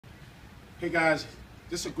Hey guys,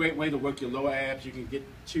 this is a great way to work your lower abs. You can get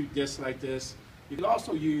 2 discs like this. You can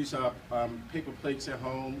also use paper plates at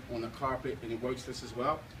home on the carpet, and it works this as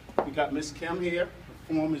well. We got Miss Kim here.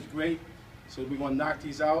 Her form is great, so we're going to knock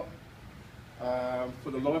these out for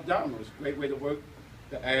the lower abdominals. Great way to work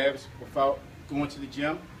the abs without going to the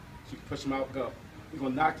gym. So you can push them out, go. We're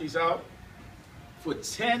going to knock these out for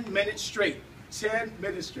 10 minutes straight. 10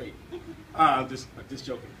 minutes straight. Just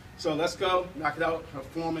joking. So let's go, knock it out. Her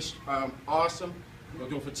form is awesome. We'll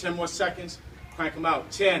do it for 10 more seconds. Crank them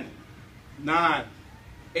out. 10, 9,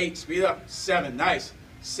 8, speed up. 7, nice.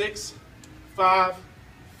 6, 5,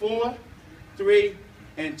 4, 3,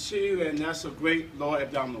 and 2, and that's a great lower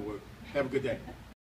abdominal work. Have a good day.